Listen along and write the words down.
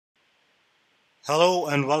Hello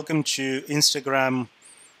and welcome to Instagram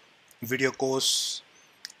video course.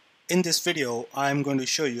 In this video, I'm going to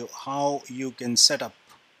show you how you can set up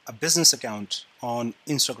a business account on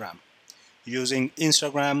Instagram using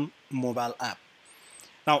Instagram mobile app.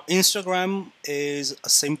 Now, Instagram is a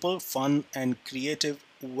simple, fun, and creative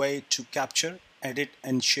way to capture, edit,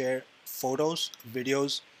 and share photos,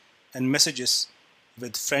 videos, and messages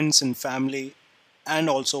with friends and family, and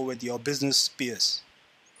also with your business peers.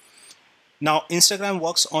 Now, Instagram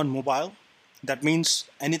works on mobile. That means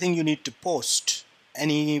anything you need to post,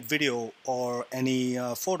 any video or any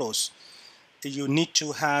photos, you need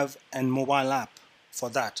to have a mobile app for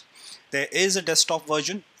that. There is a desktop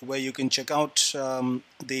version where you can check out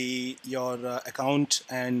the your account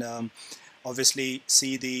and obviously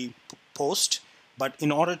see the post. But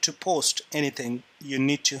in order to post anything, you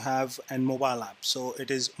need to have a mobile app. So it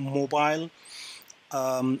is mobile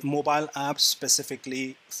apps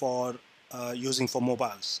specifically for using for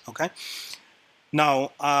mobiles. Okay.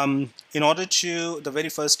 Now, in order to, the very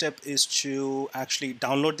first step is to actually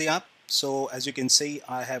download the app. So as you can see,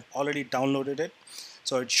 I have already downloaded it.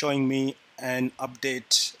 So it's showing me an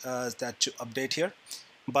update that to update here.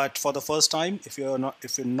 But for the first time, if you're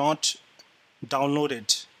not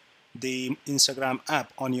downloaded the Instagram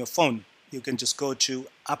app on your phone, you can just go to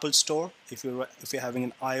Apple Store if you're having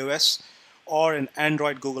an iOS or an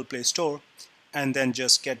Android Google Play Store, and then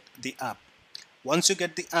just get the app. Once you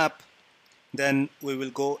get the app, then we will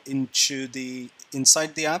go into the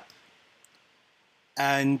inside the app,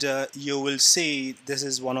 and you will see this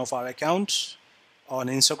is one of our accounts on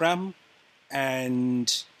Instagram.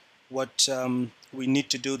 And what we need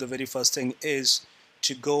to do, the very first thing is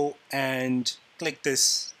to go and click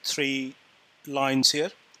this three lines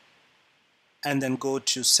here and then go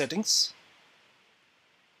to settings.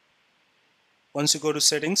 Once you go to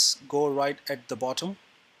settings, go right at the bottom,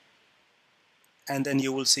 and then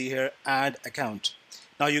you will see here add account.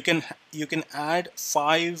 Now you can add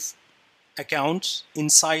 5 accounts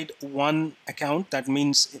inside one account. That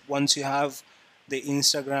means once you have the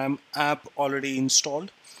Instagram app already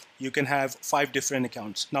installed, you can have 5 different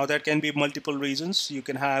accounts. Now that can be multiple reasons. You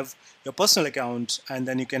can have your personal account, and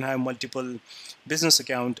then you can have multiple business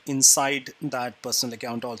account inside that personal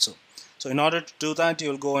account also. So in order to do that,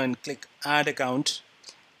 you'll go and click add account,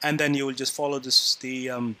 and then you will just follow this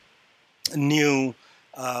the new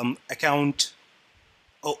account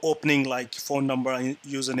opening, like phone number and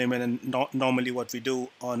username, and normally what we do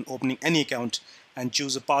on opening any account, and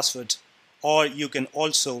choose a password. Or you can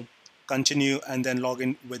also continue and then log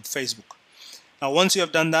in with Facebook. Now once you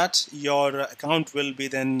have done that, your account will be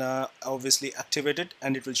then obviously activated,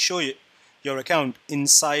 and it will show you your account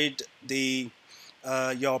inside the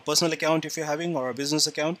your personal account if you're having, or a business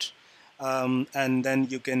account. And then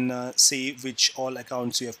you can see which all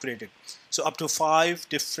accounts you have created. So up to 5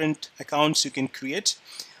 different accounts you can create.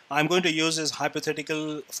 I'm going to use as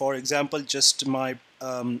hypothetical, for example, just my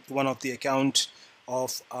one of the account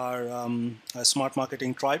of our Smart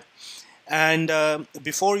Marketing Tribe. And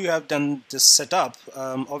before you have done this setup,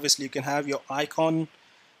 obviously you can have your icon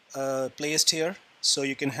placed here. So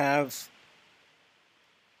you can have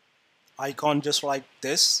icon just like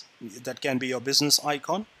this. That can be your business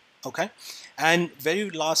icon. Okay. And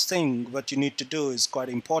very last thing what you need to do is quite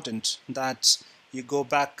important, that you go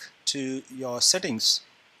back to your settings,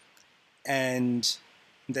 and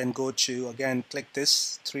then go to, again, click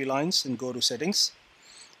this 3 lines and go to settings.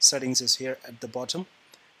 Settings is here at the bottom,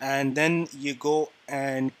 and then you go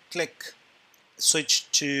and click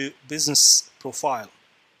switch to business profile.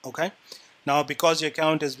 Okay. Now because your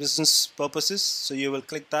account is business purposes, so you will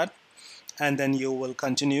click that, and then you will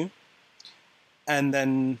continue, and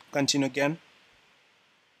then continue again.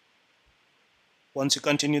 Once you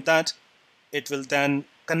continue that, it will then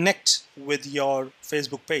connect with your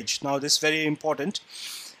Facebook page. Now this is very important.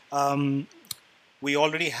 We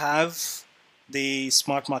already have the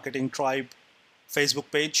Smart Marketing Tribe Facebook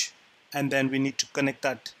page, and then we need to connect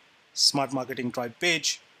that Smart Marketing Tribe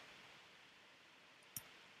page.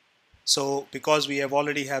 So because we have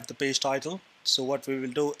already have the page title, so what we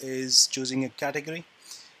will do is choosing a category.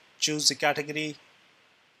 Choose the category,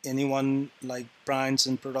 anyone like brands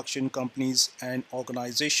and production companies and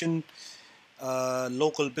organization,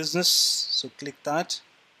 local business. So click that,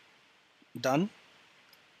 done.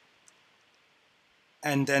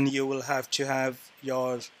 And then you will have to have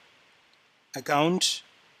your account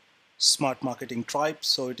Smart Marketing Tribe.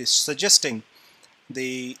 So it is suggesting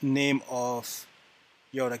the name of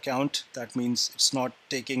your account. That means it's not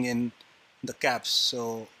taking in the caps.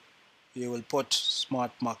 So you will put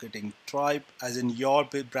Smart Marketing Tribe as in your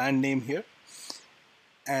brand name here.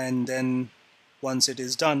 And then once it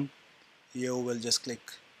is done, you will just click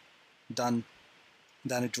done.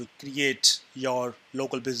 Then it will create your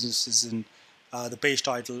local businesses in the page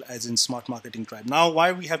title as in Smart Marketing Tribe. Now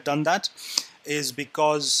why we have done that is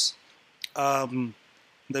because the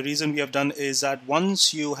reason we have done is that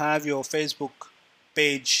once you have your Facebook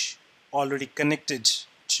page already connected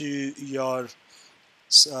to your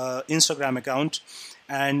Instagram account,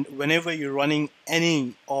 and whenever you're running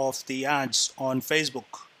any of the ads on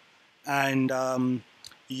Facebook, and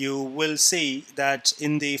you will see that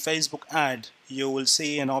in the Facebook ad you will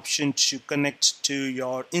see an option to connect to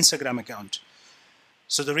your Instagram account.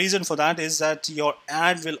 So the reason for that is that your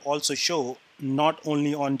ad will also show not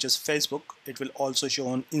only on just Facebook, it will also show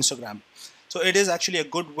on Instagram. So it is actually a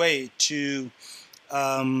good way to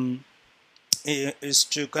is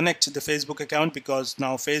to connect the Facebook account, because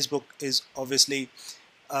now Facebook is obviously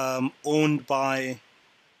owned by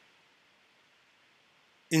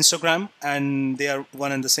Instagram, and they are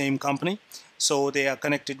one and the same company, so they are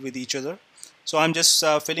connected with each other. So I'm just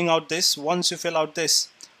filling out this. Once you fill out this,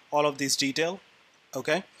 all of these detail,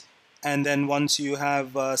 okay, and then once you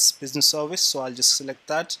have business service, so I'll just select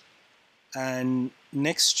that and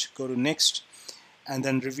next, go to next, and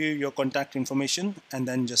then review your contact information, and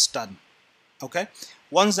then just done. Okay,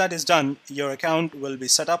 once that is done, your account will be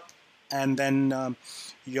set up, and then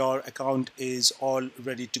your account is all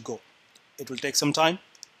ready to go. It will take some time,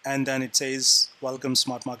 and then it says welcome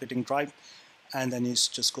Smart Marketing Tribe, and then you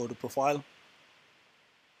just go to profile,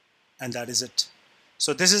 and that is it.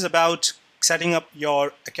 So this is about setting up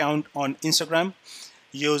your account on Instagram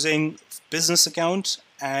using business account.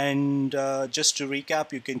 And just to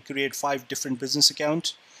recap, you can create 5 different business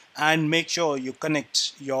accounts, and make sure you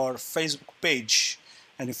connect your Facebook page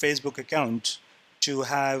and your Facebook account to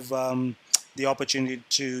have the opportunity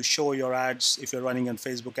to show your ads. If you're running a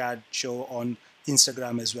Facebook ad, show on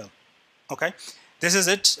Instagram as well. Okay, this is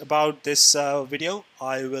it about this video.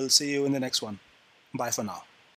 I will see you in the next one. Bye for now.